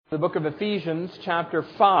The book of Ephesians chapter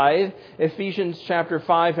 5,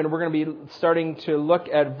 and we're going to be starting to look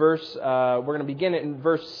at we're going to begin it in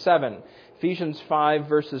verse 7. Ephesians 5,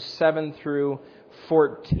 verses 7 through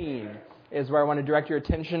 14 is where I want to direct your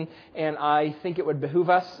attention, and I think it would behoove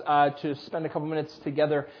us to spend a couple minutes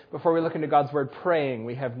together before we look into God's Word praying.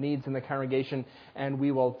 We have needs in the congregation, and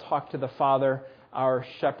we will talk to the Father, our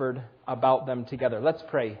shepherd, about them together. Let's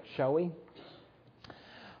pray, shall we?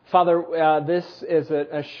 Father, this is an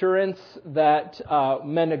assurance that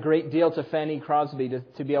meant a great deal to Fanny Crosby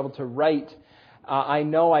to be able to write, I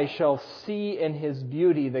know I shall see in His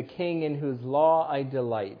beauty the King in whose law I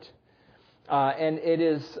delight. And it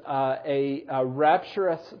is a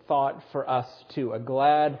rapturous thought for us too, a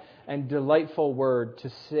glad and delightful word to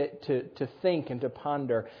sit, to think and to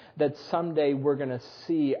ponder that someday we're going to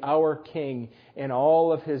see our King in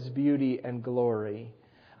all of His beauty and glory.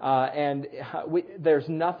 There's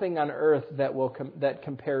nothing on earth that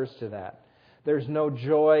compares to that. There's no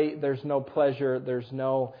joy, there's no pleasure, there's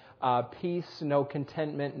no peace, no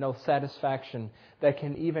contentment, no satisfaction that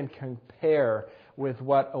can even compare with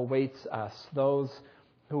what awaits us. Those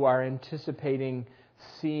who are anticipating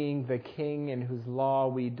seeing the King in whose law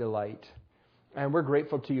we delight. And we're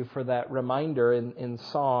grateful to you for that reminder in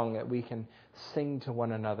song that we can sing to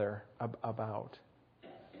one another about.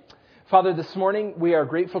 Father, this morning we are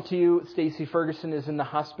grateful to you. Stacy Ferguson is in the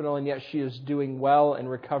hospital, and yet she is doing well in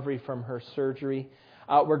recovery from her surgery.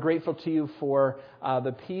 We're grateful to you for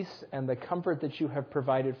the peace and the comfort that you have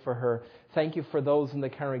provided for her. Thank you for those in the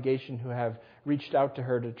congregation who have reached out to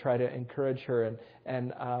her to try to encourage her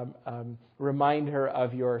and remind her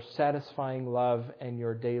of your satisfying love and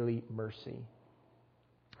your daily mercy.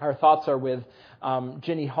 Our thoughts are with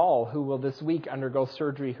Ginny Hall, who will this week undergo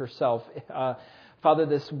surgery herself. Father,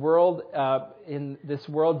 in this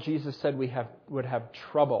world, Jesus said we would have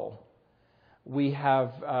trouble. We have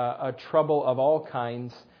a trouble of all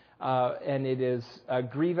kinds, and it is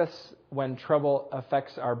grievous when trouble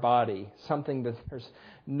affects our body. Something that there's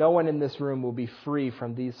no one in this room will be free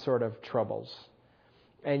from these sort of troubles.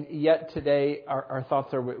 And yet today, our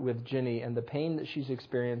thoughts are with Ginny and the pain that she's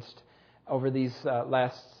experienced over these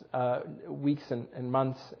last weeks and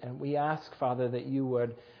months. And we ask, Father, that you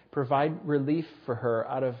would provide relief for her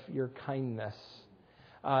out of your kindness.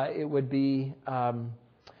 It would be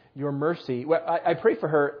your mercy. Well, I pray for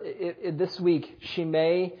her this week. She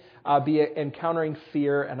may be encountering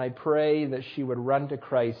fear, and I pray that she would run to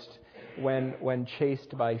Christ when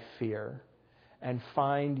chased by fear and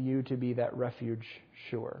find you to be that refuge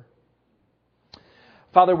sure.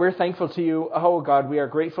 Father, we're thankful to you. Oh, God, we are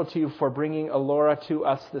grateful to you for bringing Alora to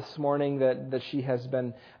us this morning, that she has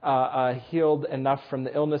been healed enough from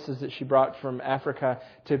the illnesses that she brought from Africa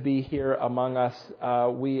to be here among us.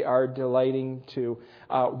 We are delighting to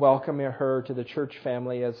welcome her to the church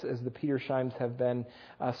family as the Petersheims have been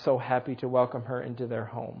so happy to welcome her into their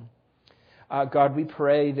home. God, we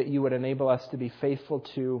pray that you would enable us to be faithful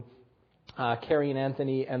to Carrie and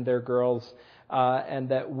Anthony and their girls, and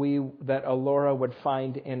that Alora would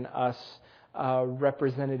find in us a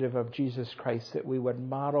representative of Jesus Christ, that we would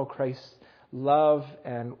model Christ's love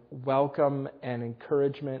and welcome and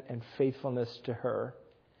encouragement and faithfulness to her.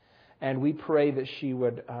 And we pray that she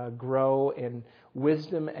would grow in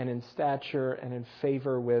wisdom and in stature and in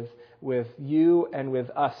favor with you and with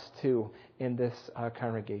us too in this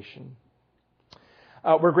congregation.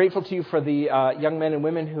 We're grateful to you for the young men and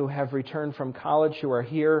women who have returned from college, who are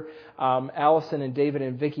here. Allison and David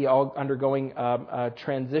and Vicki all undergoing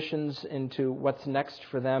transitions into what's next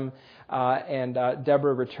for them. And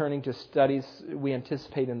Deborah returning to studies we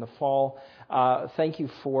anticipate in the fall. Thank you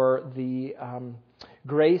for the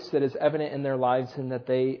grace that is evident in their lives and that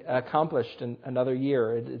they accomplished in another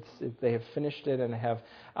year. They have finished it and have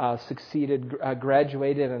succeeded,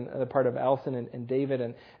 graduated, and the part of Allison and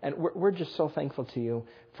David. And we're just so thankful to you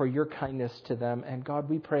for your kindness to them. And God,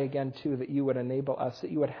 we pray again, too, that you would enable us, that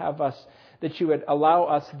you would have us, that you would allow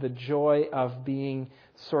us the joy of being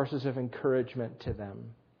sources of encouragement to them.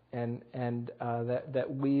 And that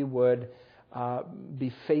we would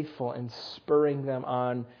be faithful in spurring them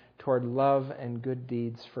on toward love and good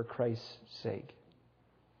deeds for Christ's sake.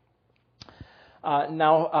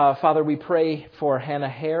 Now, Father, we pray for Hannah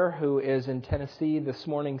Hare, who is in Tennessee this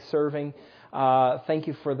morning serving. Thank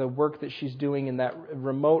you for the work that she's doing in that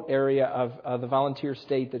remote area of the volunteer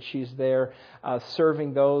state that she's there,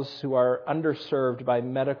 serving those who are underserved by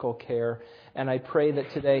medical care. And I pray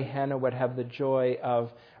that today Hannah would have the joy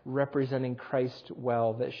of representing Christ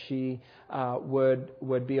well, that she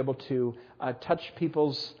would be able to touch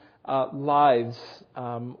people's lives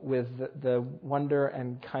with the wonder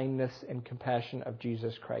and kindness and compassion of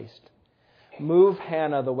Jesus Christ. Move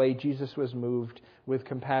Hannah the way Jesus was moved, with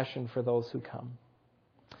compassion for those who come.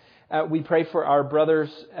 We pray for our brothers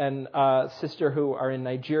and sister who are in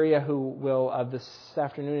Nigeria, who will this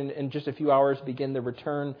afternoon, in just a few hours, begin the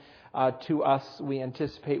return to us. We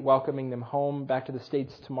anticipate welcoming them home back to the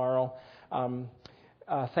States tomorrow.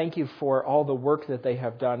 Thank you for all the work that they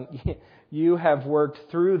have done. You have worked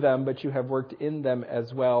through them, but you have worked in them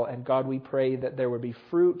as well. And God, we pray that there would be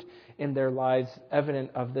fruit in their lives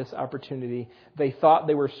evident of this opportunity. They thought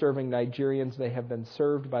they were serving Nigerians. They have been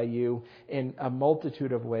served by you in a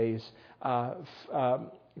multitude of ways.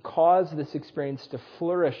 Cause this experience to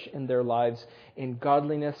flourish in their lives in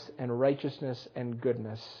godliness and righteousness and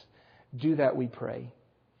goodness. Do that, we pray.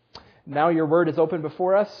 Now your word is open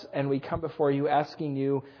before us, and we come before you asking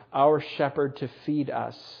you, our shepherd, to feed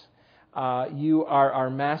us. You are our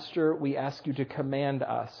master. We ask you to command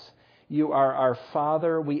us. You are our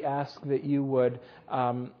Father. We ask that you would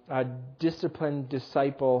discipline,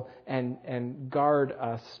 disciple, and guard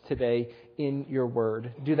us today in your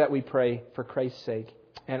word. Do that, we pray, for Christ's sake.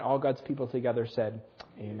 And all God's people together said,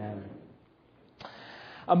 Amen.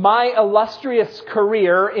 My illustrious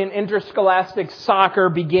career in interscholastic soccer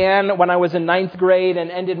began when I was in 9th grade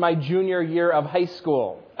and ended my junior year of high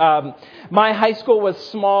school. My high school was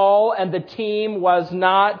small and the team was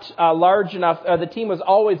not large enough. The team was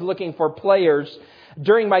always looking for players.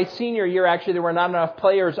 During my senior year, actually, there were not enough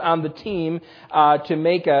players on the team to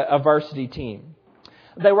make a varsity team.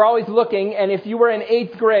 They were always looking, and if you were in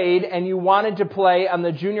 8th grade and you wanted to play on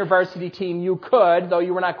the junior varsity team, you could, though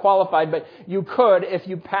you were not qualified, but you could if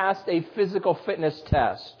you passed a physical fitness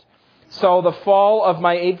test. So the fall of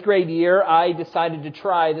my 8th grade year, I decided to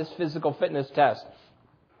try this physical fitness test.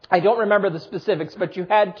 I don't remember the specifics, but you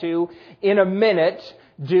had to, in a minute,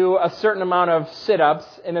 do a certain amount of sit-ups,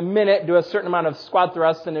 in a minute do a certain amount of squat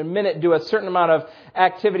thrusts, in a minute do a certain amount of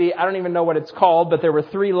activity. I don't even know what it's called, but there were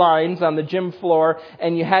 3 lines on the gym floor,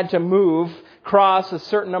 and you had to cross a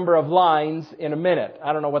certain number of lines in a minute.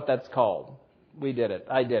 I don't know what that's called. We did it.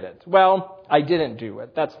 I did it. Well, I didn't do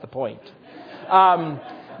it. That's the point.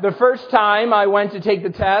 The first time I went to take the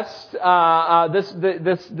test,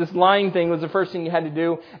 this line thing was the first thing you had to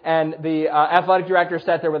do, and the athletic director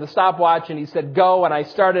sat there with a stopwatch, and he said, go, and I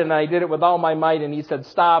started, and I did it with all my might, and he said,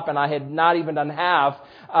 stop, and I had not even done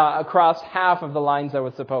across half of the lines I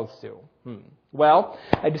was supposed to. Well,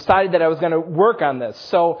 I decided that I was going to work on this,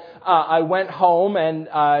 so I went home and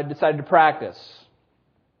decided to practice.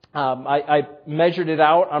 I measured it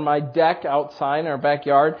out on my deck outside in our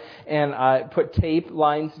backyard, and I put tape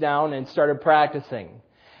lines down and started practicing.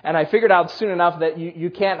 And I figured out soon enough that you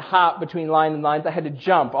can't hop between line and lines. I had to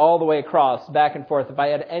jump all the way across, back and forth, if I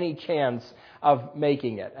had any chance of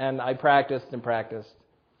making it. And I practiced and practiced.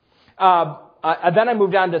 Then I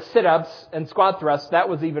moved on to sit-ups and squat thrusts. That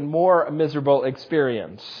was even more a miserable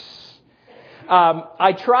experience.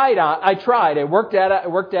 I tried. I worked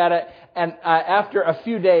at it. And after a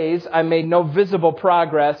few days, I made no visible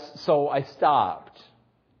progress, so I stopped.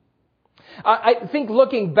 I think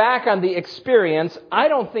looking back on the experience, I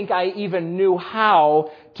don't think I even knew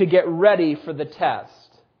how to get ready for the test.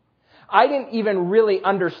 I didn't even really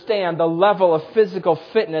understand the level of physical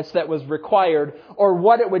fitness that was required or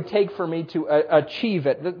what it would take for me to achieve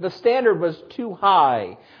it. The standard was too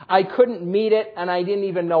high. I couldn't meet it, and I didn't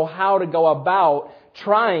even know how to go about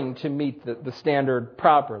trying to meet the standard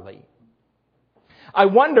properly. I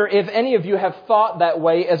wonder if any of you have thought that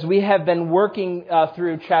way as we have been working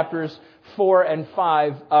through chapters 4 and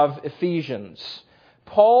 5 of Ephesians.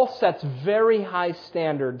 Paul sets very high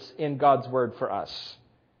standards in God's Word for us.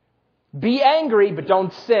 Be angry, but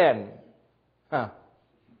don't sin.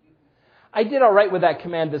 I did all right with that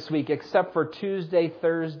command this week, except for Tuesday,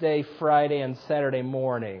 Thursday, Friday, and Saturday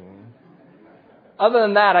morning. Other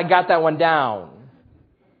than that, I got that one down.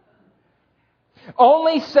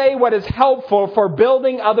 Only say what is helpful for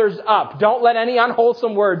building others up. Don't let any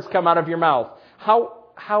unwholesome words come out of your mouth.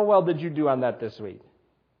 How well did you do on that this week?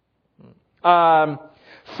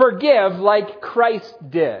 Forgive like Christ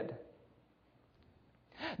did.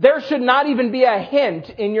 There should not even be a hint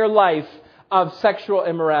in your life of sexual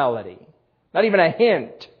immorality. Not even a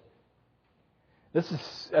hint. This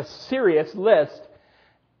is a serious list,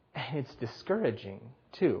 and it's discouraging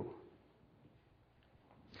too.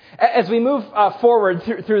 As we move forward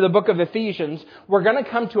through the book of Ephesians, we're going to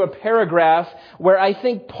come to a paragraph where I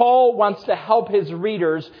think Paul wants to help his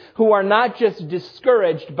readers who are not just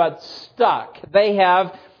discouraged but stuck. They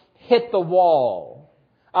have hit the wall.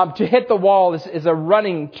 To hit the wall is a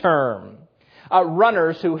running term.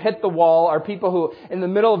 runners who hit the wall are people who, in the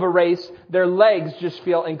middle of a race, their legs just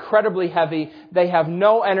feel incredibly heavy. They have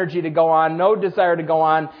no energy to go on, no desire to go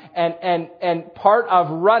on. And part of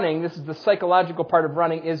running, this is the psychological part of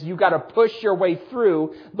running, is you got to push your way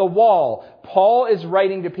through the wall. Paul is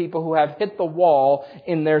writing to people who have hit the wall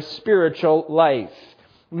in their spiritual life.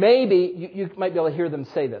 Maybe, you might be able to hear them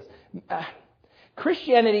say this.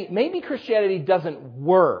 Maybe Christianity doesn't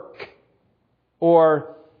work.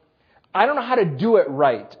 Or, I don't know how to do it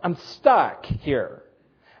right. I'm stuck here.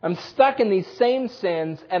 I'm stuck in these same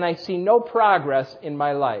sins and I see no progress in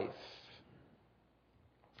my life.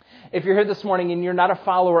 If you're here this morning and you're not a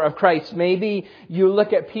follower of Christ, maybe you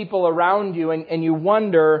look at people around you and you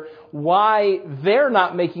wonder why they're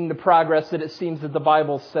not making the progress that it seems that the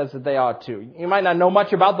Bible says that they ought to. You might not know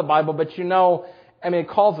much about the Bible, but it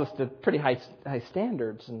calls us to pretty high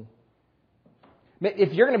standards. And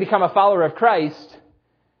if you're going to become a follower of Christ,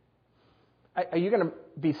 are you going to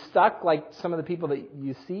be stuck like some of the people that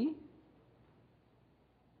you see?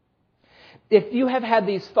 If you have had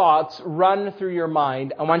these thoughts run through your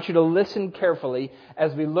mind, I want you to listen carefully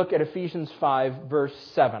as we look at Ephesians 5, verse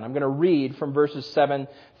 7. I'm going to read from verses 7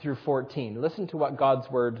 through 14. Listen to what God's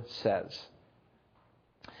Word says.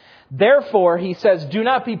 Therefore, he says, do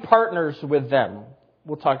not be partners with them.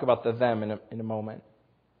 We'll talk about the them in a moment.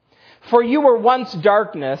 For you were once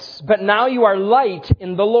darkness, but now you are light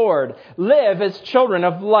in the Lord. Live as children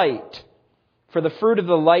of light. For the fruit of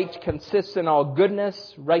the light consists in all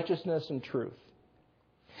goodness, righteousness, and truth.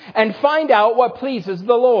 And find out what pleases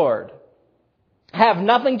the Lord. Have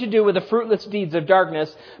nothing to do with the fruitless deeds of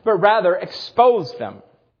darkness, but rather expose them.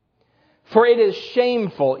 For it is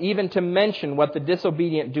shameful even to mention what the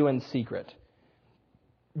disobedient do in secret.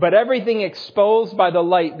 But everything exposed by the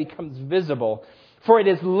light becomes visible. For it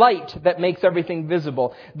is light that makes everything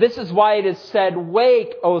visible. This is why it is said,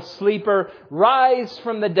 wake, O sleeper, rise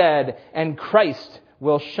from the dead, and Christ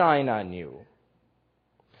will shine on you.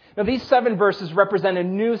 Now, these 7 verses represent a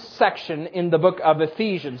new section in the book of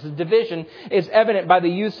Ephesians. The division is evident by the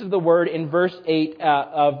use of the word in verse 8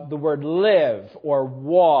 of the word live or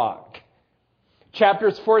walk.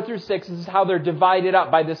 Chapters 4 through 6 is how they're divided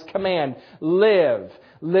up by this command, live.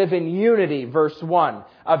 Live in unity, verse 1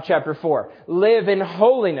 of chapter 4. Live in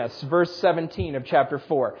holiness, verse 17 of chapter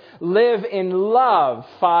 4. Live in love,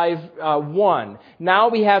 5:1. Now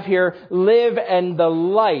we have here, live in the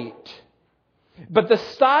light. But the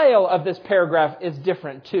style of this paragraph is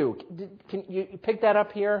different too. Can you pick that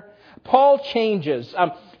up here? Paul changes.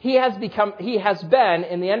 He has been,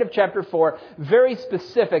 in the end of chapter 4, very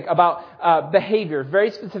specific about behavior,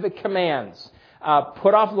 very specific commands.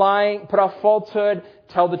 Put off lying, put off falsehood,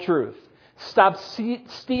 tell the truth. Stop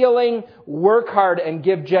stealing, work hard, and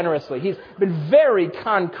give generously. He's been very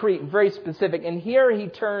concrete, very specific. And here he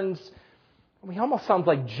almost sounds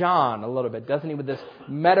like John a little bit, doesn't he? With this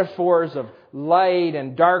metaphors of light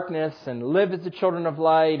and darkness and live as the children of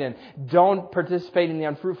light and don't participate in the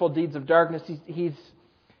unfruitful deeds of darkness. He's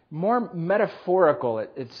more metaphorical,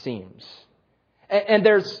 it seems. And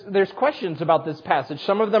there's questions about this passage.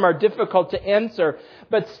 Some of them are difficult to answer,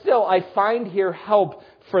 but still I find here help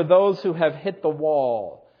for those who have hit the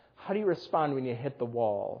wall. How do you respond when you hit the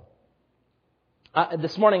wall?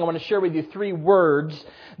 This morning I want to share with you 3 words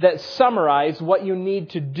that summarize what you need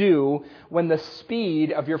to do when the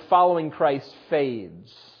speed of your following Christ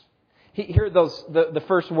fades. Here the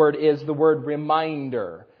first word is the word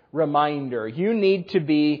reminder. Reminder. You need to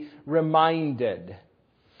be reminded.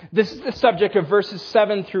 This is the subject of verses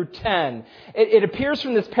 7 through 10. It appears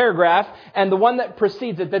from this paragraph and the one that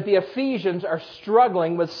precedes it that the Ephesians are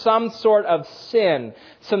struggling with some sort of sin,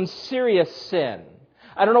 some serious sin.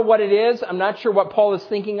 I don't know what it is. I'm not sure what Paul is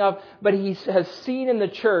thinking of, but he has seen in the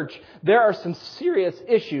church there are some serious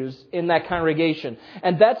issues in that congregation.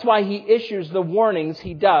 And that's why he issues the warnings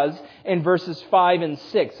he does in verses 5 and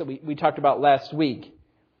 6 that we talked about last week.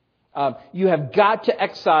 You have got to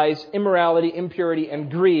excise immorality, impurity, and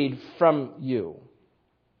greed from you.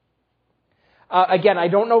 Again, I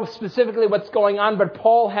don't know specifically what's going on, but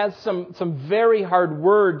Paul has some very hard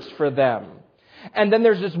words for them. And then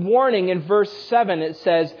there's this warning in verse 7. It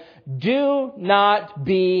says, do not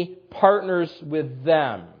be partners with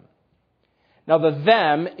them. Now the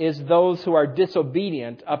them is those who are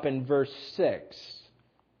disobedient up in verse 6.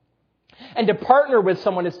 And to partner with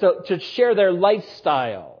someone is to share their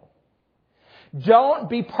lifestyle. Don't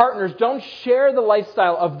be partners. Don't share the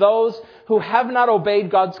lifestyle of those who have not obeyed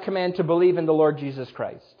God's command to believe in the Lord Jesus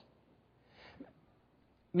Christ.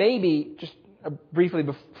 Maybe, just briefly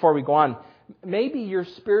before we go on, maybe your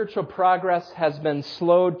spiritual progress has been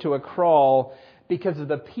slowed to a crawl because of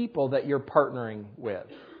the people that you're partnering with.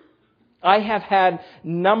 I have had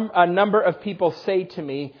a number of people say to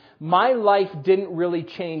me, my life didn't really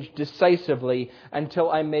change decisively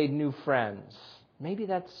until I made new friends. Maybe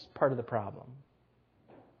that's part of the problem.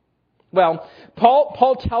 Well,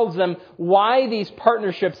 Paul tells them why these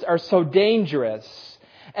partnerships are so dangerous.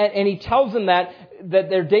 And he tells them that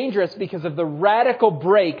they're dangerous because of the radical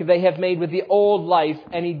break they have made with the old life.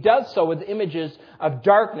 And he does so with images of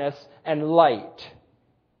darkness and light.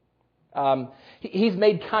 He's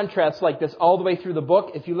made contrasts like this all the way through the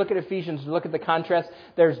book. If you look at Ephesians, look at the contrast.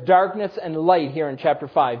 There's darkness and light here in chapter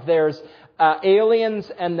 5. There's aliens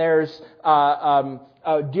and there's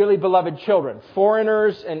dearly beloved children.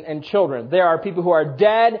 Foreigners and children. There are people who are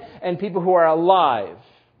dead and people who are alive.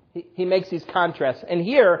 He makes these contrasts. And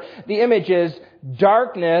here, the image is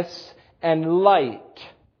darkness and light.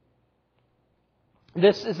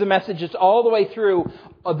 This is the message that's all the way through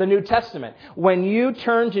the New Testament. When you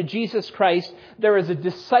turn to Jesus Christ, there is a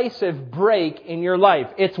decisive break in your life.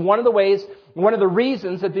 It's one of the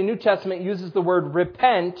reasons that the New Testament uses the word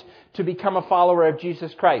repent to become a follower of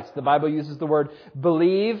Jesus Christ. The Bible uses the word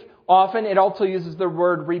believe often. It also uses the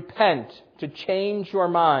word repent, to change your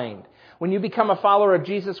mind. When you become a follower of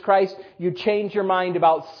Jesus Christ, you change your mind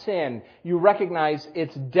about sin. You recognize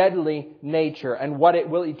its deadly nature and what it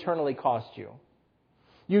will eternally cost you.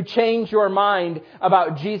 You change your mind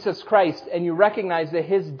about Jesus Christ and you recognize that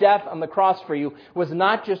His death on the cross for you was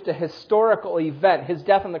not just a historical event. His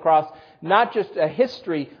death on the cross, not just a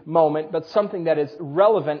history moment, but something that is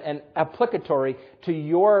relevant and applicatory to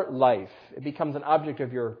your life. It becomes an object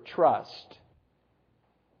of your trust.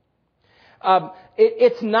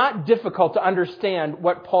 It's not difficult to understand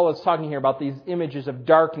what Paul is talking here about, these images of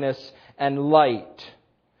darkness and light.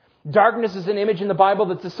 Darkness is an image in the Bible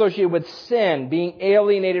that's associated with sin, being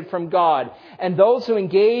alienated from God. And those who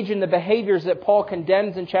engage in the behaviors that Paul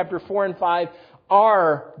condemns in chapter 4 and 5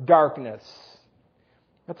 are darkness.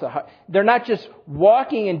 They're not just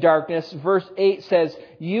walking in darkness. Verse 8 says,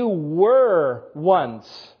 you were once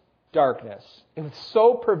darkness. It was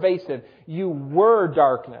so pervasive. You were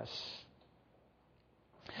darkness.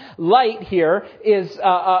 Light here is,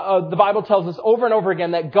 the Bible tells us over and over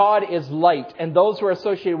again that God is light. And those who are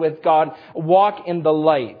associated with God walk in the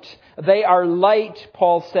light. They are light,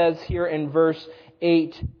 Paul says here in verse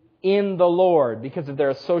 8, in the Lord, because of their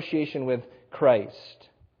association with Christ.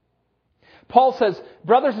 Paul says,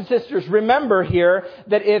 brothers and sisters, remember here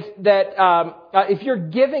that if you're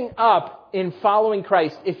giving up in following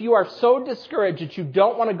Christ, if you are so discouraged that you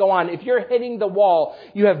don't want to go on, if you're hitting the wall,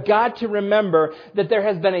 you have got to remember that there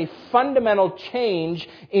has been a fundamental change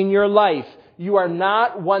in your life. You are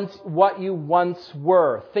not what you once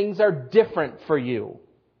were. Things are different for you.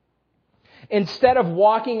 Instead of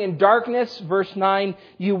walking in darkness, verse 9,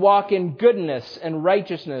 you walk in goodness and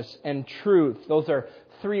righteousness and truth. Those are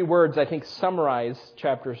 3 words I think summarize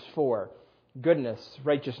chapters 4. Goodness,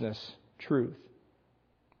 righteousness, truth.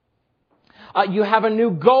 You have a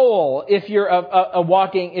new goal if you're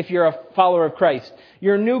if you're a follower of Christ.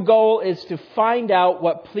 Your new goal is to find out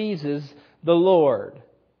what pleases the Lord.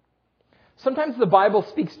 Sometimes the Bible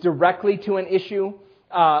speaks directly to an issue.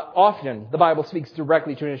 Often the Bible speaks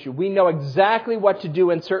directly to an issue. We know exactly what to do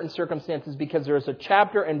in certain circumstances because there is a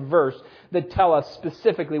chapter and verse that tell us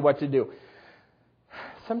specifically what to do.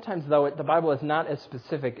 Sometimes, though, the Bible is not as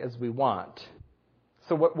specific as we want.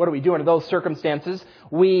 So what do we do in those circumstances?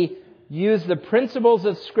 We use the principles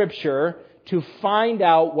of Scripture to find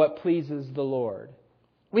out what pleases the Lord.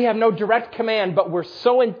 We have no direct command, but we're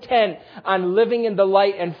so intent on living in the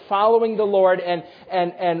light and following the Lord and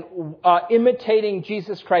imitating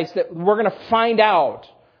Jesus Christ that we're going to find out.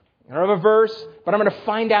 I don't have a verse, but I'm going to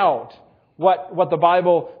find out what the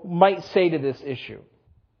Bible might say to this issue.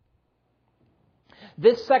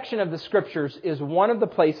 This section of the Scriptures is one of the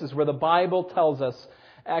places where the Bible tells us,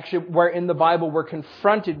 actually, where in the Bible we're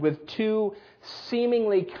confronted with 2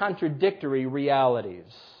 seemingly contradictory realities.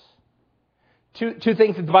 Two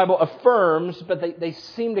things that the Bible affirms, but they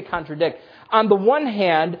seem to contradict. On the one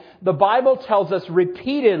hand, the Bible tells us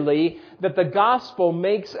repeatedly that the gospel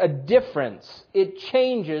makes a difference. It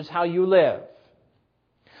changes how you live.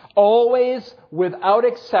 Always, without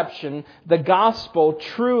exception, the gospel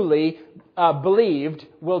truly believed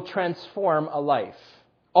will transform a life.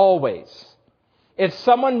 Always. If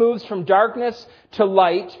someone moves from darkness to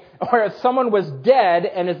light, or if someone was dead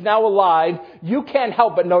and is now alive, you can't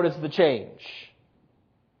help but notice the change.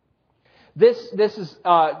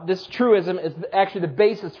 This truism is actually the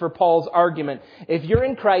basis for Paul's argument. If you're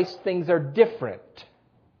in Christ, things are different.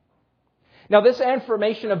 Now, this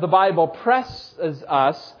information of the Bible presses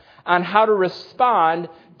us on how to respond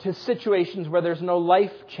to situations where there's no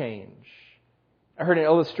life change. I heard an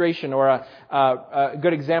illustration or a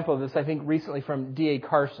good example of this, I think, recently from D.A.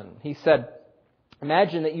 Carson. He said,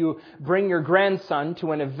 imagine that you bring your grandson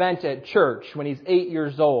to an event at church when he's 8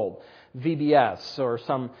 years old, VBS or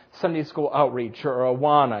some Sunday school outreach or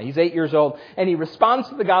Awana. He's 8 years old and he responds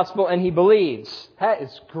to the gospel and he believes. That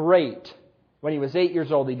is great. When he was 8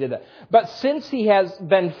 years old, he did that. But since he has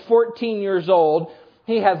been 14 years old,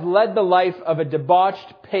 he has led the life of a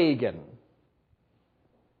debauched pagan.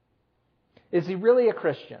 Is he really a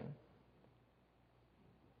Christian?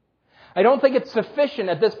 I don't think it's sufficient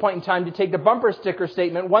at this point in time to take the bumper sticker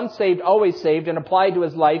statement, once saved, always saved, and apply it to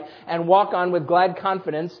his life and walk on with glad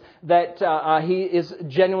confidence that he is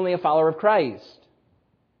genuinely a follower of Christ.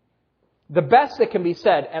 The best that can be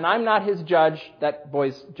said, and I'm not his judge, that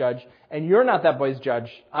boy's judge, and you're not that boy's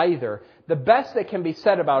judge either. The best that can be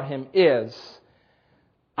said about him is,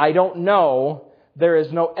 I don't know, there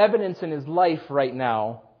is no evidence in his life right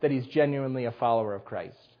now that he's genuinely a follower of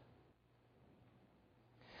Christ.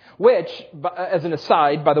 Which, as an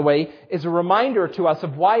aside, by the way, is a reminder to us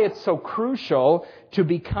of why it's so crucial to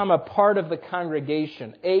become a part of the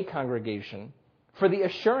congregation, a congregation, for the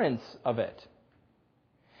assurance of it.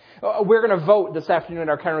 We're going to vote this afternoon at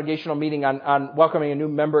our congregational meeting on welcoming a new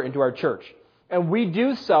member into our church. And we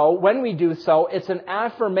do so, when we do so, it's an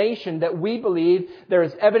affirmation that we believe there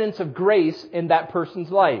is evidence of grace in that person's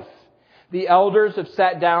life. The elders have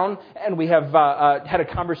sat down and we have had a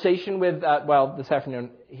conversation with, this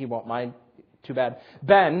afternoon, he won't mind, too bad.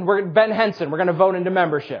 Ben Henson, we're going to vote into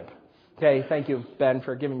membership. Okay, thank you, Ben,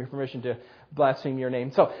 for giving me permission to blaspheme your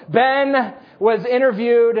name. So, Ben was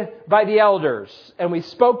interviewed by the elders and we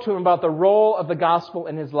spoke to him about the role of the gospel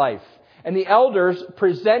in his life. And the elders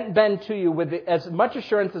present Ben to you with as much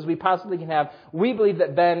assurance as we possibly can have. We believe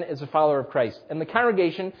that Ben is a follower of Christ. And the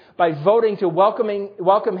congregation, by voting to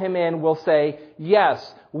welcome him in, will say,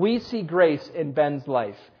 yes, we see grace in Ben's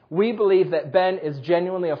life. We believe that Ben is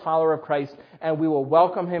genuinely a follower of Christ, and we will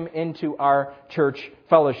welcome him into our church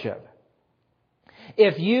fellowship.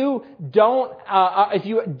 If you if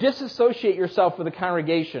you disassociate yourself with the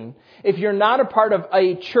congregation, if you're not a part of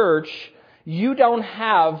a church, you don't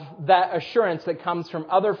have that assurance that comes from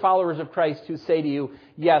other followers of Christ who say to you,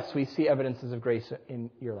 yes, we see evidences of grace in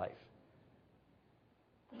your life.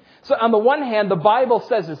 So on the one hand, the Bible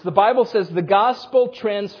says this. The Bible says the gospel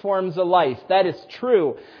transforms a life. That is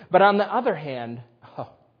true. But on the other hand,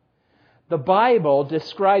 the Bible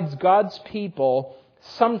describes God's people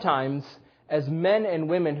sometimes as men and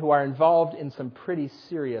women who are involved in some pretty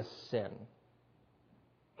serious sin.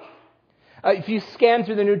 If you scan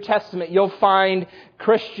through the New Testament, you'll find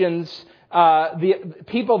Christians, the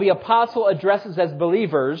people the apostle addresses as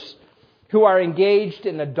believers, who are engaged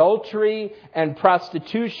in adultery and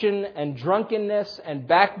prostitution and drunkenness and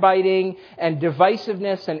backbiting and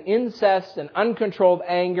divisiveness and incest and uncontrolled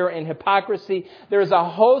anger and hypocrisy. There is a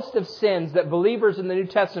host of sins that believers in the New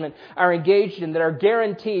Testament are engaged in that are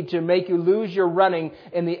guaranteed to make you lose your running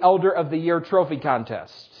in the Elder of the Year trophy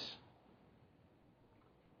contest.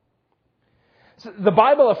 The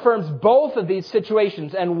Bible affirms both of these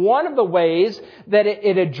situations, and one of the ways that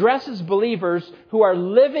it addresses believers who are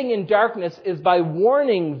living in darkness is by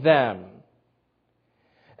warning them,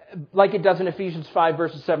 like it does in Ephesians 5,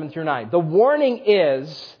 verses 7 through 9. The warning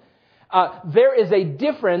is, there is a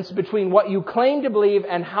difference between what you claim to believe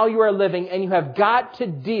and how you are living, and you have got to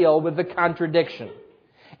deal with the contradiction.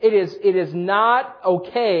 It is not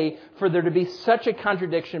okay for there to be such a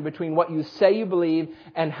contradiction between what you say you believe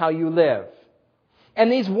and how you live. And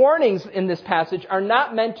these warnings in this passage are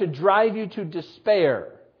not meant to drive you to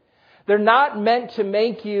despair. They're not meant to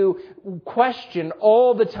make you question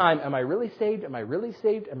all the time, am I really saved? Am I really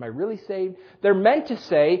saved? Am I really saved? They're meant to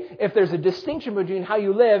say, if there's a distinction between how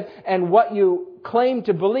you live and what you claim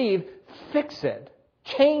to believe, fix it.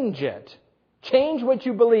 Change it. Change what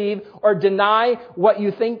you believe or deny what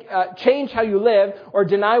you think. Change how you live or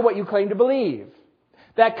deny what you claim to believe.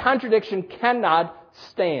 That contradiction cannot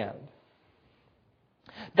stand.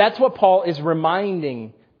 That's what Paul is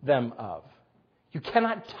reminding them of. You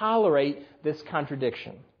cannot tolerate this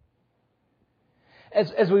contradiction.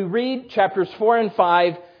 As we read chapters 4 and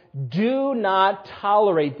 5, do not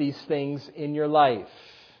tolerate these things in your life.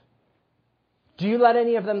 Do you let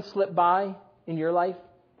any of them slip by in your life?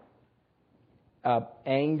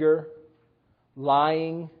 Anger,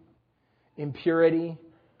 lying, impurity,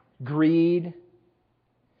 greed.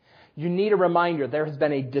 You need a reminder. There has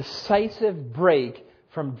been a decisive break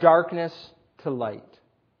from darkness to light.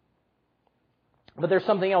 But there's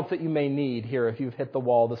something else that you may need here if you've hit the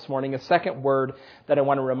wall this morning. A second word that I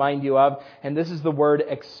want to remind you of, and this is the word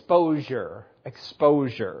exposure.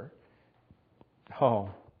 Exposure. Oh.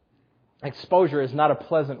 Exposure is not a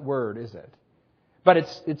pleasant word, is it? But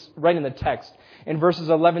it's right in the text. In verses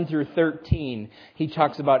 11 through 13, he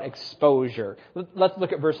talks about exposure. Let's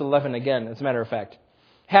look at verse 11 again, as a matter of fact.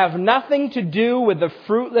 Have nothing to do with the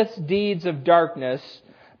fruitless deeds of darkness,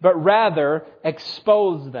 but rather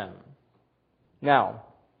expose them. Now,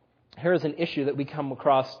 here's an issue that we come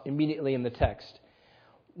across immediately in the text.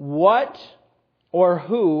 What or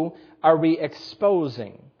who are we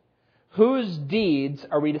exposing? Whose deeds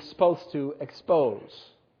are we supposed to expose?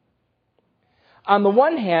 On the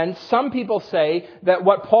one hand, some people say that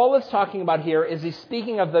what Paul is talking about here is he's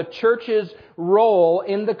speaking of the church's role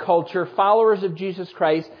in the culture. Followers of Jesus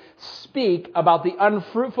Christ speak about the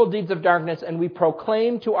unfruitful deeds of darkness, and we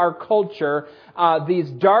proclaim to our culture these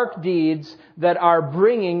dark deeds that are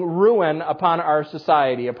bringing ruin upon our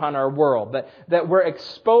society, upon our world. That we're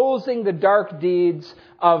exposing the dark deeds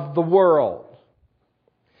of the world.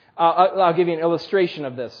 I'll give you an illustration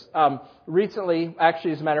of this. Recently,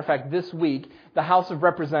 actually, as a matter of fact, this week, the House of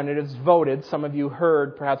Representatives voted, some of you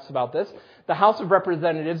heard perhaps about this, the House of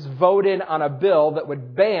Representatives voted on a bill that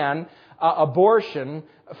would ban abortion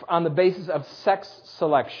on the basis of sex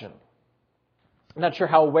selection. I'm not sure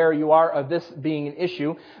how aware you are of this being an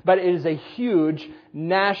issue, but it is a huge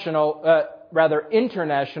international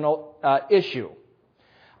issue.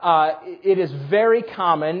 It is very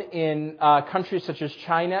common in countries such as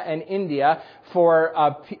China and India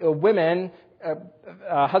for women,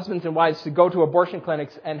 husbands and wives, to go to abortion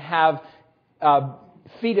clinics and have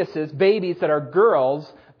fetuses, babies that are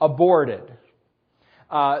girls, aborted.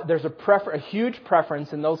 There's a huge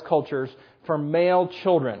preference in those cultures for male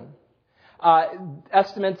children.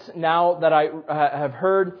 Estimates now that I have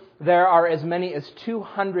heard, there are as many as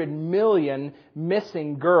 200 million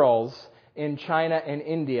missing girls in China and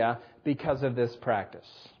India because of this practice,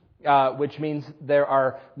 which means there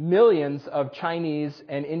are millions of Chinese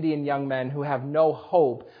and Indian young men who have no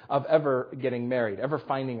hope of ever getting married, ever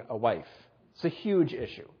finding a wife. It's a huge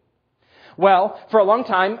issue. Well, for a long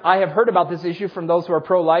time, I have heard about this issue from those who are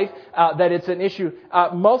pro-life, that it's an issue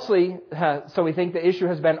mostly, so we think the issue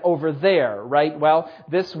has been over there, right? Well,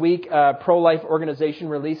 this week, a pro-life organization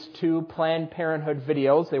released 2 Planned Parenthood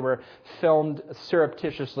videos. They were filmed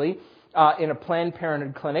surreptitiously in a Planned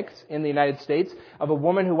Parenthood clinic in the United States of a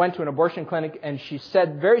woman who went to an abortion clinic, and she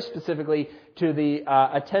said very specifically to the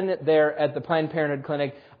attendant there at the Planned Parenthood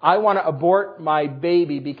clinic, I want to abort my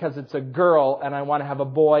baby because it's a girl and I want to have a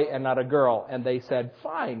boy and not a girl. And they said,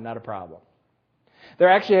 fine, not a problem. There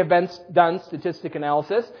actually have been done statistic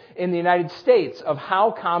analysis in the United States of how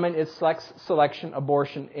common is sex selection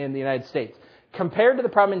abortion in the United States. Compared to the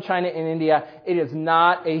problem in China and India, it is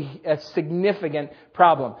not a significant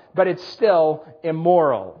problem, but it's still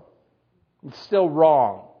immoral. It's still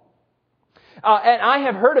wrong. And I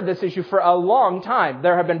have heard of this issue for a long time.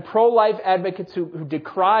 There have been pro-life advocates who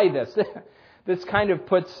decry this. This kind of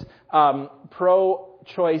puts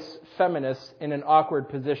pro-choice feminists in an awkward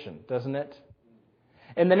position, doesn't it?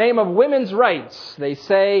 In the name of women's rights, they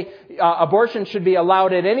say abortion should be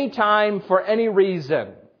allowed at any time for any reason.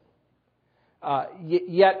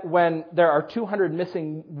 Yet when there are 200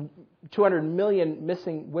 million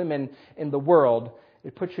missing women in the world,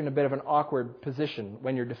 it puts you in a bit of an awkward position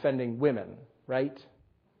when you're defending women, right?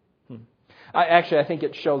 I think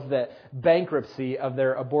it shows the bankruptcy of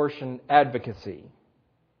their abortion advocacy.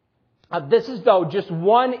 This is, though, just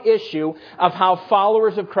one issue of how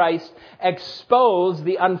followers of Christ expose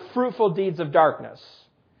the unfruitful deeds of darkness.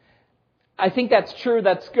 I think that's true,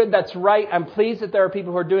 that's good, that's right. I'm pleased that there are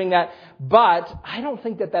people who are doing that, but I don't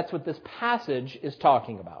think that that's what this passage is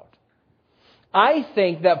talking about. I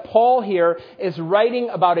think that Paul here is writing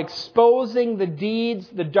about exposing the deeds,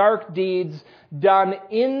 the dark deeds done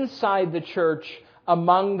inside the church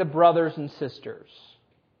among the brothers and sisters.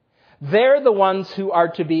 They're the ones who are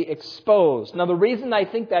to be exposed. Now, the reason I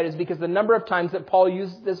think that is because the number of times that Paul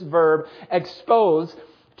uses this verb, expose,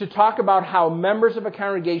 to talk about how members of a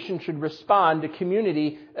congregation should respond to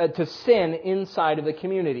community, to sin inside of the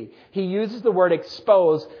community. He uses the word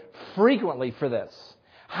expose frequently for this.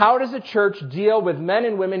 How does a church deal with men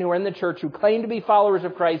and women who are in the church who claim to be followers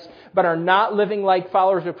of Christ but are not living like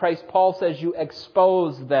followers of Christ? Paul says you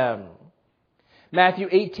expose them. Matthew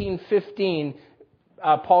 18:15,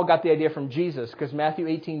 Paul got the idea from Jesus, because Matthew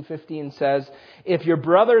 18:15 says, if your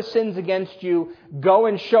brother sins against you, go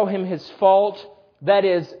and show him his fault. That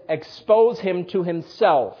is, expose him to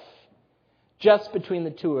himself, just between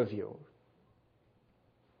the two of you.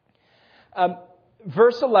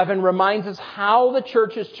 Verse 11 reminds us how the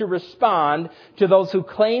church is to respond to those who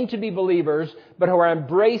claim to be believers, but who are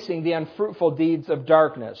embracing the unfruitful deeds of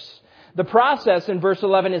darkness. The process in verse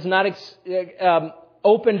 11 is not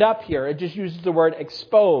opened up here. It just uses the word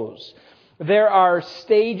expose. There are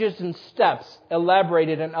stages and steps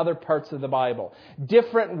elaborated in other parts of the Bible.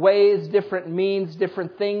 Different ways, different means,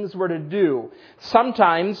 different things we're to do.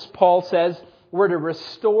 Sometimes, Paul says, we're to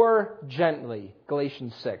restore gently.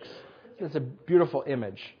 Galatians 6. It's a beautiful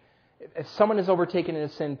image. If someone is overtaken in a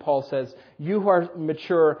sin, Paul says, you who are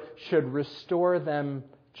mature should restore them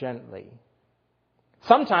gently.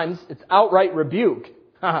 Sometimes it's outright rebuke.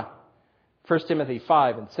 1 Timothy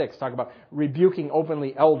 5 and 6 talk about rebuking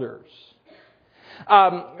openly elders.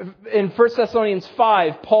 In 1 Thessalonians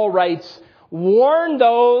 5, Paul writes, warn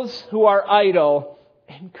those who are idle,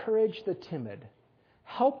 encourage the timid,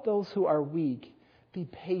 help those who are weak, be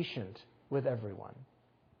patient with everyone.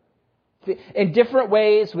 In different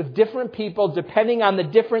ways, with different people, depending on the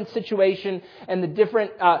different situation and the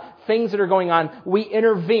different things that are going on, we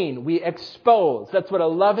intervene, we expose. That's what a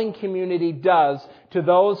loving community does to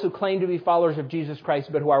those who claim to be followers of Jesus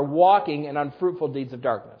Christ, but who are walking in unfruitful deeds of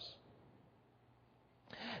darkness.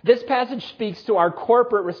 This passage speaks to our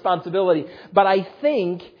corporate responsibility, but I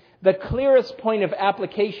think the clearest point of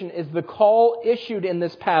application is the call issued in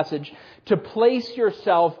this passage to place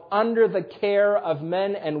yourself under the care of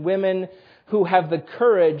men and women who have the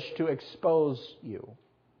courage to expose you.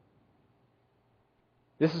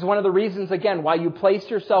 This is one of the reasons, again, why you place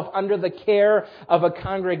yourself under the care of a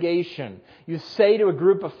congregation. You say to a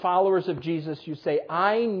group of followers of Jesus, you say,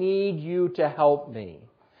 I need you to help me.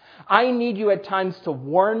 I need you at times to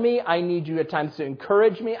warn me. I need you at times to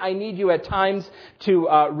encourage me. I need you at times to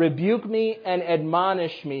rebuke me and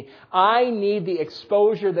admonish me. I need the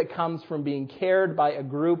exposure that comes from being cared by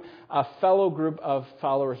a fellow group of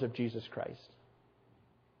followers of Jesus Christ.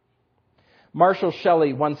 Marshall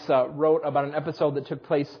Shelley once wrote about an episode that took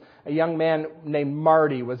place. A young man named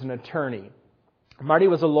Marty was an attorney. Marty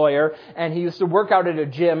was a lawyer, and he used to work out at a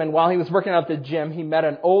gym, and while he was working out at the gym, he met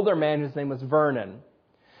an older man whose name was Vernon.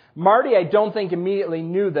 Marty, I don't think, immediately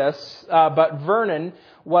knew this, but Vernon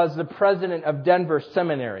was the president of Denver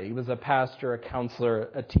Seminary. He was a pastor, a counselor,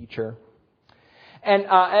 a teacher. And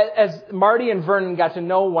as Marty and Vernon got to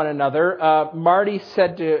know one another, Marty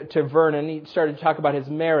said to Vernon, he started to talk about his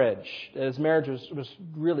marriage. His marriage was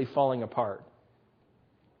really falling apart.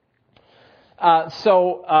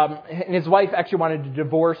 And his wife actually wanted to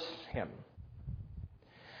divorce him.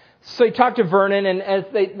 So he talked to Vernon, and as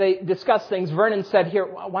they discussed things, Vernon said, here,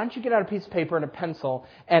 why don't you get out a piece of paper and a pencil,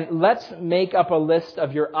 and let's make up a list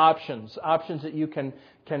of your options that you can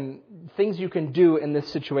things you can do in this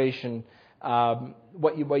situation,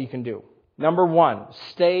 what you can do. Number 1,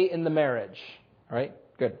 stay in the marriage. All right,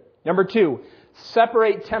 good. Number 2,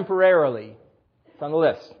 separate temporarily. It's on the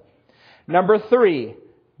list. Number 3,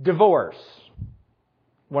 divorce.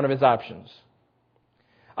 One of his options.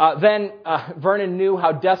 Then Vernon knew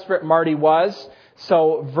how desperate Marty was,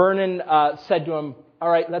 so Vernon said to him, all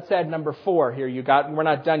right, let's add number 4 here. We're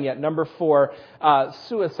not done yet. Number 4,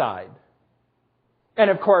 suicide. And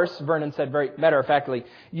of course, Vernon said very matter-of-factly,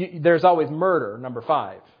 there's always murder, number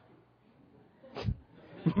 5.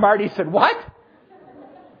 Marty said, what?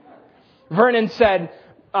 Vernon said,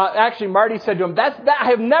 Marty said to him, I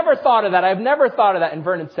have never thought of that. I've never thought of that. And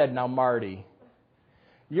Vernon said, now Marty,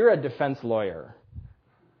 you're a defense lawyer.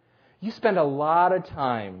 You spend a lot of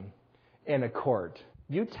time in a court.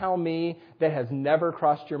 You tell me that has never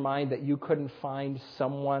crossed your mind that you couldn't find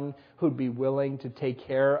someone who'd be willing to take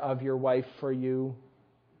care of your wife for you?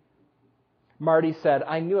 Marty said,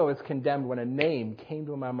 I knew I was condemned when a name came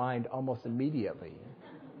to my mind almost immediately.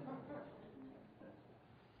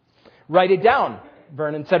 Write it down.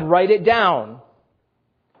 Vernon said, write it down.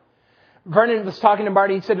 Vernon was talking to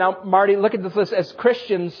Marty. He said, now, Marty, look at this list. As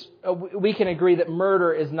Christians, we can agree that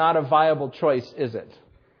murder is not a viable choice, is it?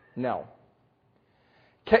 No.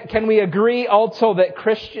 Can we agree also that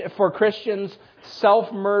for Christians,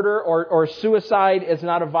 self-murder or suicide is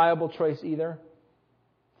not a viable choice either?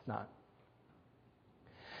 It's not.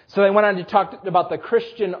 So they went on to talk about the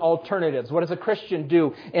Christian alternatives. What does a Christian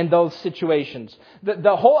do in those situations?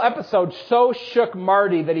 The whole episode so shook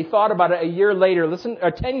Marty that he thought about it a year later.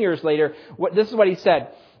 10 years later. This is what he said.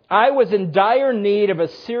 I was in dire need of a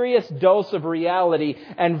serious dose of reality,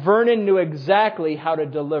 and Vernon knew exactly how to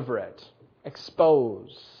deliver it.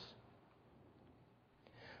 Expose.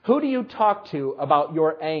 Who do you talk to about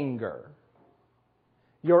your anger,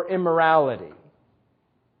 your immorality,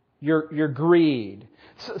 your greed?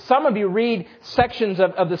 Some of you read sections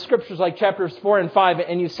of the scriptures like chapters 4 and 5,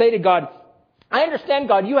 and you say to God, I understand,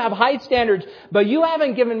 God, you have high standards, but you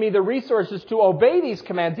haven't given me the resources to obey these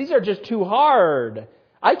commands. These are just too hard.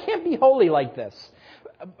 I can't be holy like this.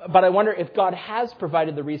 But I wonder if God has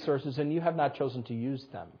provided the resources and you have not chosen to use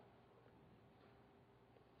them.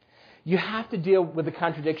 You have to deal with the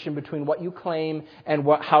contradiction between what you claim and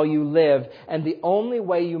how you live. And the only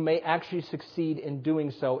way you may actually succeed in doing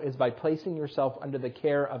so is by placing yourself under the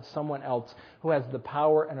care of someone else who has the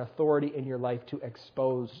power and authority in your life to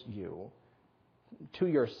expose you to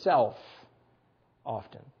yourself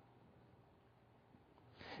often.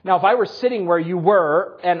 Now, if I were sitting where you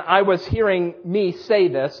were and I was hearing me say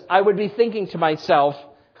this, I would be thinking to myself,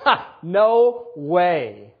 no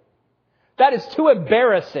way. That is too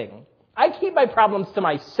embarrassing. I keep my problems to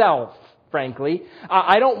myself, frankly.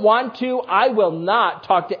 I don't want to. I will not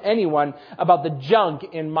talk to anyone about the junk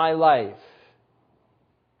in my life.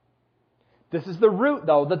 This is the route,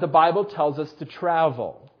 though, that the Bible tells us to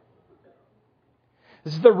travel.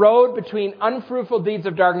 This is the road between unfruitful deeds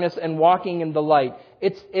of darkness and walking in the light.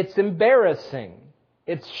 It's embarrassing.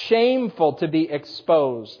 It's shameful to be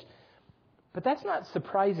exposed. But that's not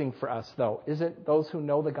surprising for us, though, is it, those who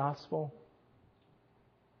know the gospel?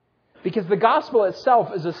 Because the gospel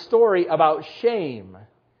itself is a story about shame.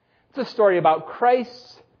 It's a story about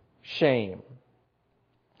Christ's shame.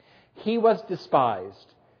 He was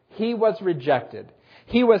despised. He was rejected.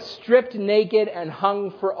 He was stripped naked and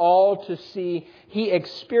hung for all to see. He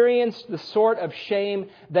experienced the sort of shame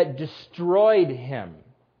that destroyed him.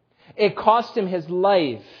 It cost him his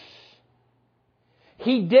life.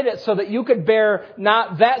 He did it so that you could bear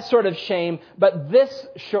not that sort of shame, but this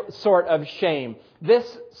sort of shame.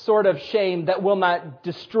 This sort of shame that will not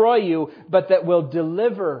destroy you, but that will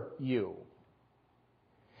deliver you.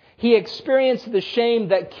 He experienced the shame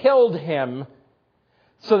that killed him,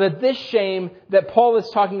 so that this shame that Paul is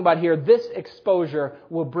talking about here, this exposure,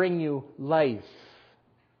 will bring you life.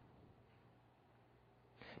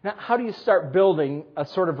 Now, how do you start building a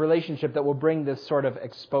sort of relationship that will bring this sort of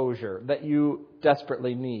exposure that you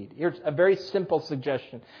desperately need? Here's a very simple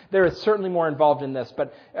suggestion. There is certainly more involved in this,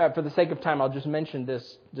 but for the sake of time, I'll just mention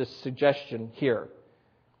this suggestion here.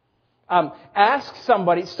 Ask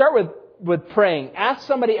somebody, start with praying. Ask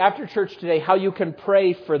somebody after church today how you can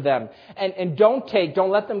pray for them. And don't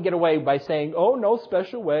let them get away by saying, oh, no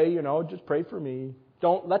special way, just pray for me.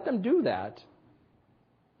 Don't let them do that.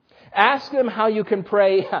 Ask them how you can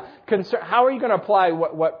pray. How are you going to apply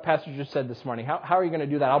what Pastor just said this morning? How are you going to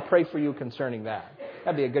do that? I'll pray for you concerning that.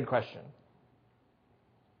 That'd be a good question.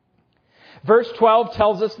 Verse 12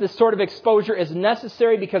 tells us this sort of exposure is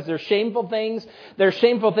necessary because they're shameful things. They're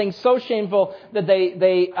shameful things, so shameful that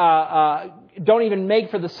they don't even make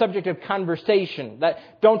for the subject of conversation. That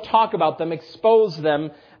don't talk about them, expose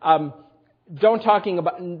them. Don't talk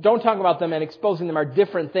about them and exposing them are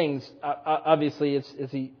different things, obviously,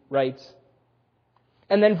 as he writes.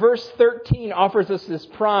 And then verse 13 offers us this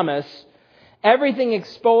promise. Everything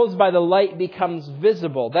exposed by the light becomes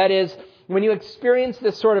visible. That is, when you experience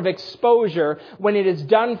this sort of exposure, when it is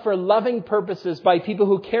done for loving purposes by people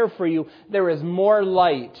who care for you, there is more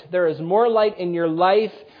light. There is more light in your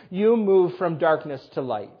life. You move from darkness to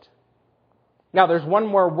light. Now, there's one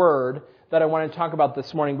more word that I want to talk about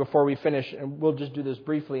this morning before we finish, and we'll just do this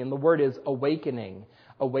briefly. And the word is awakening.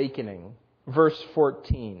 Awakening. Verse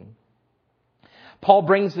 14. Paul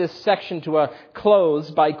brings this section to a close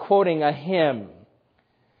by quoting a hymn.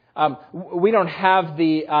 We don't have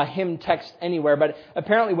the hymn text anywhere, but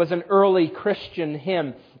apparently it was an early Christian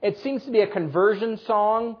hymn. It seems to be a conversion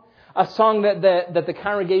song, a song that the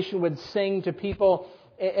congregation would sing to people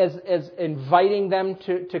as inviting them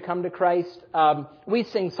to come to Christ. We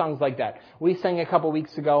sing songs like that. We sang a couple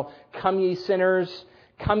weeks ago, Come ye sinners,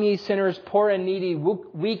 poor and needy,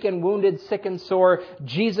 weak and wounded, sick and sore.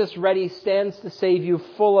 Jesus ready stands to save you,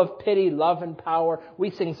 full of pity, love, and power.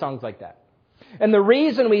 We sing songs like that. And the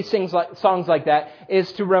reason we sing songs like that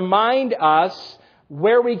is to remind us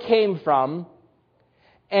where we came from.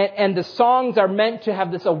 And the songs are meant to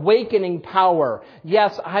have this awakening power.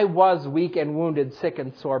 Yes, I was weak and wounded, sick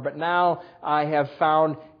and sore, but now I have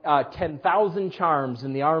found 10,000 charms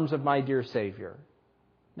in the arms of my dear Savior.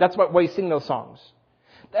 That's why we sing those songs.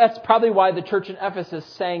 That's probably why the church in Ephesus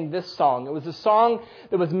sang this song. It was a song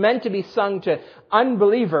that was meant to be sung to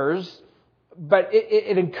unbelievers, but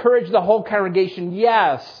it encouraged the whole congregation.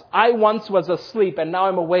 Yes, I once was asleep and now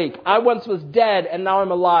I'm awake. I once was dead and now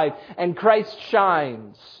I'm alive. And Christ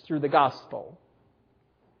shines through the gospel.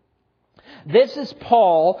 This is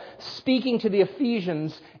Paul speaking to the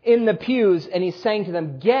Ephesians in the pews, and he's saying to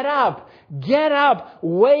them, get up,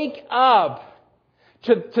 wake up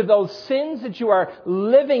to those sins that you are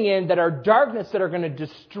living in that are darkness that are going to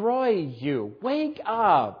destroy you. Wake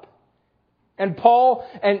up. And Paul,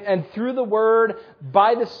 and through the Word,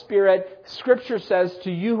 by the Spirit, Scripture says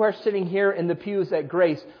to you who are sitting here in the pews at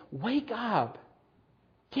Grace, wake up.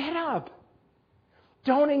 Get up.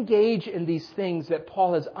 Don't engage in these things that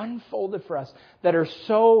Paul has unfolded for us that are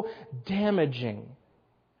so damaging.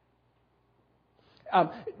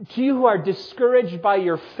 To you who are discouraged by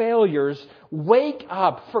your failures, wake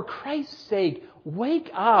up. For Christ's sake, wake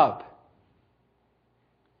up.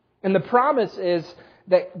 And the promise is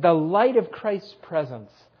that the light of Christ's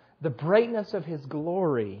presence, the brightness of His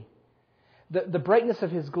glory, the brightness of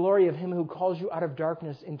His glory, of Him who calls you out of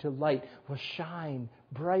darkness into light, will shine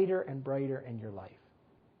brighter and brighter in your life.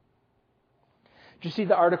 Did you see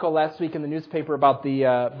the article last week in the newspaper about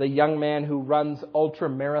the young man who runs ultra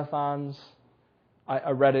marathons?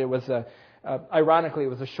 I read it. It was ironically, it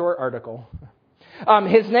was a short article.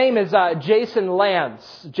 His name is Jason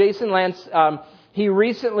Lance. Jason Lance, he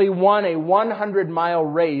recently won a 100-mile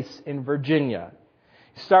race in Virginia.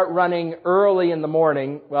 You start running early in the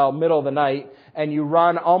morning, middle of the night, and you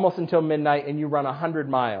run almost until midnight, and you run 100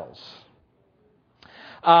 miles.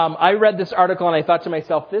 I read this article and I thought to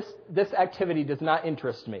myself, this activity does not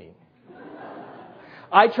interest me.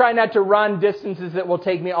 I try not to run distances that will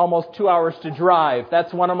take me almost 2 hours to drive.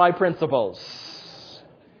 That's one of my principles.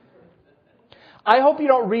 I hope you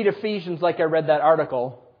don't read Ephesians like I read that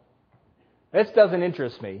article. This doesn't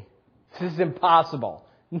interest me. This is impossible.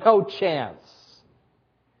 No chance.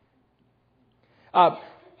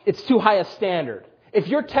 It's too high a standard. If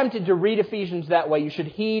you're tempted to read Ephesians that way, you should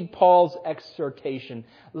heed Paul's exhortation.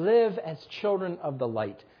 Live as children of the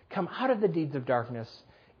light. Come out of the deeds of darkness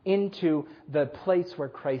into the place where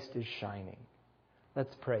Christ is shining.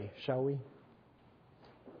 Let's pray, shall we?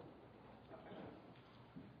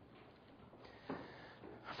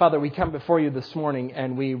 Father, we come before you this morning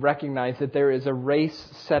and we recognize that there is a race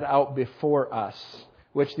set out before us,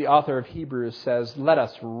 which the author of Hebrews says, let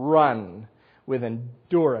us run with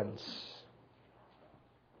endurance.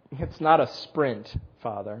 It's not a sprint,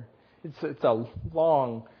 Father. It's a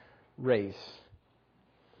long race.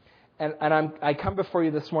 And I come before you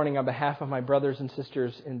this morning on behalf of my brothers and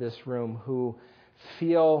sisters in this room who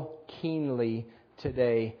feel keenly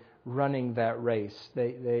today running that race.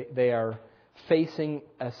 They are facing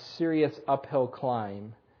a serious uphill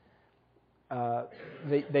climb.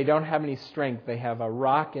 They don't have any strength. They have a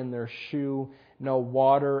rock in their shoe, no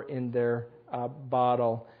water in their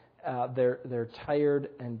bottle. They're tired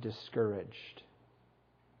and discouraged.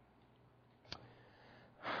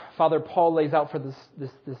 Father, Paul lays out for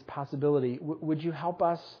this possibility. Would you help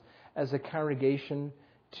us as a congregation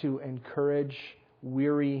to encourage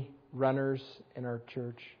weary runners in our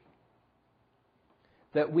church?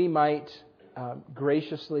 That we might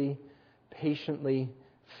graciously, patiently,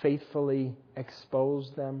 faithfully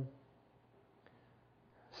expose them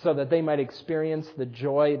so that they might experience the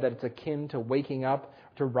joy that's akin to waking up,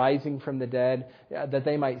 to rising from the dead, that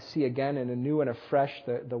they might see again in a new and afresh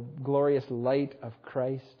the glorious light of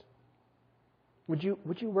Christ. Would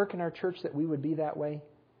you work in our church that we would be that way?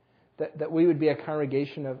 That we would be a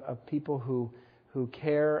congregation of people who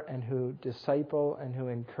care and who disciple and who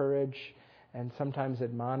encourage and sometimes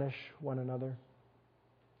admonish one another?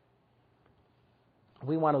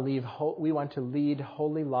 We want to lead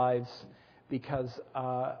holy lives because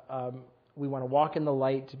we want to walk in the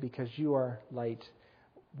light because you are light.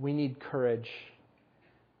 We need courage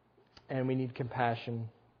and we need compassion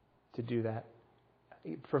to do that.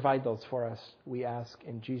 Provide those for us, we ask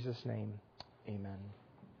in Jesus' name. Amen.